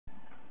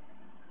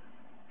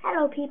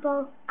Hello,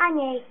 people. I'm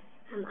A.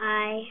 I'm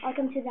I.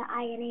 Welcome to the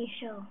I and A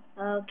show.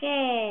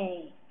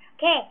 Okay.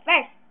 Okay,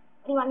 first,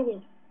 what do you want to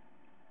do?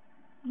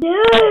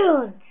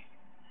 Dudes!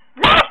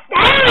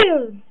 Let's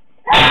dudes!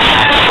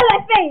 Ah, my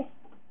face!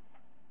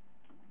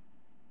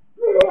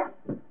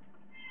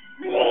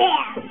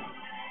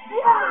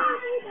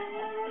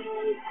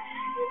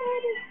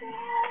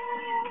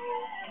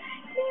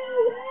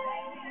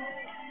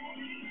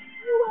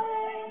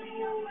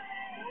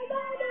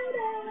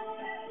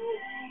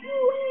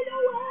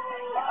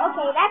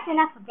 Okay, that's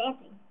enough of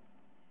dancing.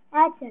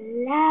 That's a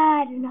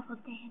lot enough of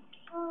dancing.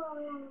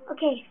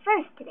 Okay,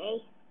 first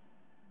today.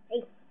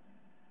 Hey,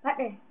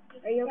 partner,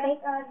 are you okay?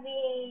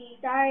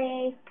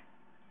 Sorry.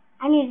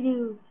 I need to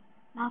do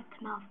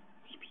mouth-to-mouth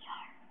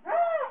CPR.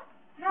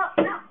 No!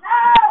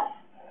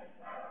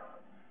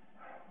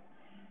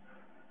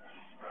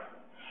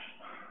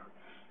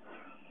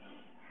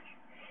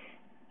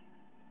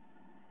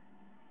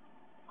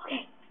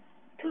 Okay,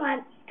 come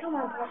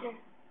on, partner.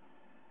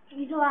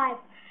 He's alive.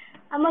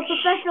 I'm a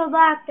professional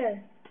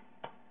doctor.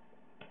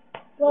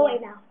 Go away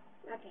now.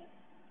 Okay.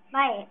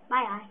 Bye,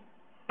 eye.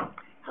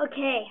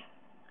 Okay,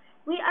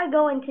 we are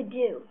going to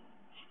do.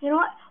 You know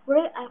what?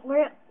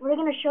 We're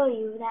gonna show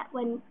you that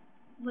when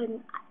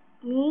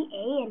me,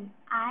 A, and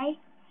I,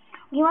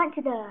 we went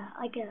to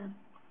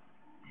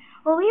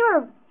we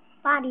were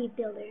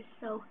bodybuilders,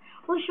 so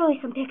we'll show you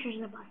some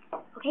pictures of us.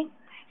 Okay?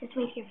 Just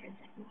wait here for a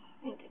second.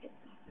 I need to get them.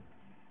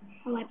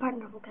 Well, my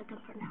partner will get them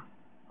for now.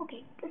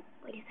 Okay, just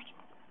wait a second.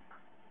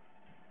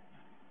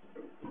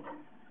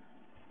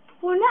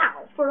 For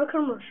now, for a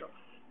commercial.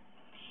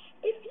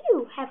 If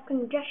you have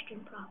congestion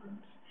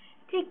problems,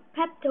 take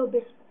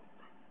Pepto-Bismol.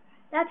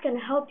 That's going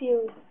to help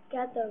you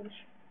get those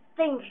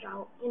things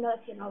out,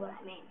 if you know what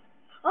I mean.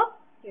 Oh,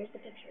 here's the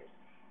pictures.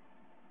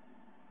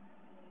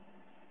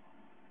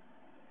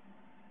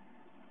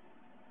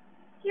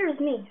 Here's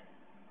me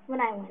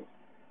when I went.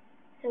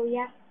 So,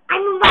 yeah.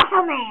 I'm a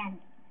muscle man!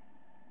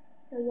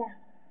 So, yeah.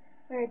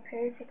 Very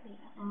perfectly.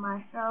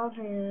 Muscle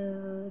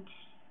dude.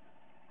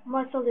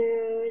 Muscle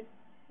dude.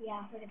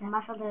 Yeah, look at that.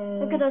 Muscle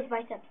dude. Look at those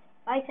biceps.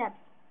 Biceps,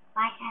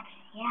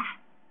 yeah.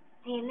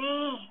 Hey,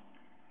 me.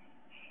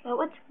 But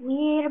what's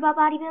weird about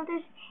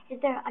bodybuilders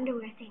is their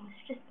underwear things.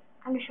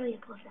 I'm going to show you a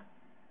close-up.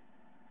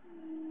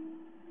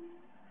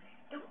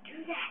 Don't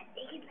do that.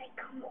 They can,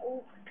 come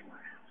over to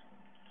our house.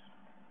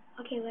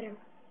 Okay, whatever.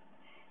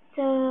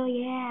 So,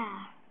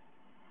 yeah.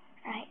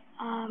 Alright,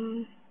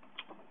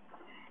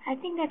 I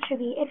think that should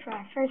be it for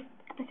our first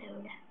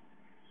episode.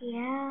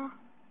 Yeah.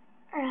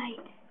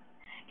 Alright.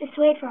 Just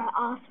wait for our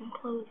awesome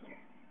closer.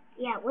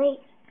 Yeah,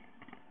 wait.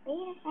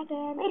 Wait a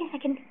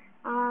second.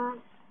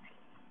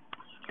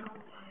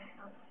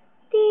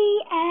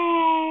 The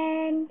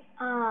end.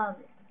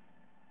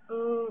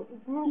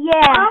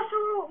 Yeah.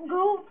 Also,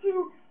 go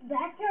to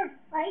Backyard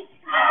Fight.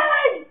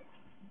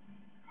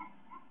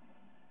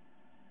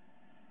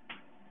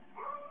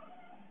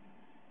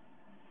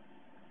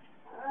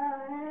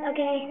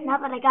 Okay, now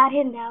that I got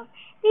him down.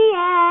 The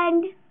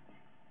end.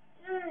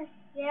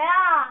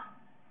 Yeah.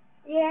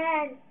 The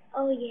end.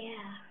 Oh,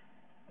 yeah.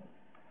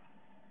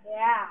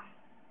 Yeah.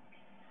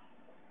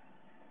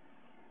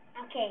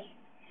 Okay.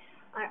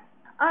 Our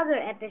other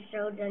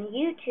episodes on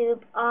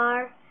YouTube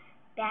are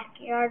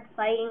Backyard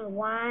Fighting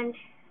 1,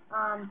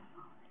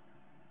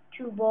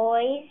 Two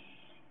Boys,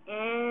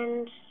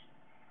 and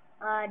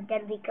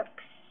Deadly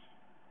Cooks.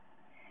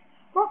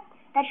 Well,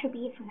 that should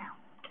be it for now.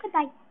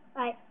 Goodbye.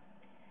 Bye.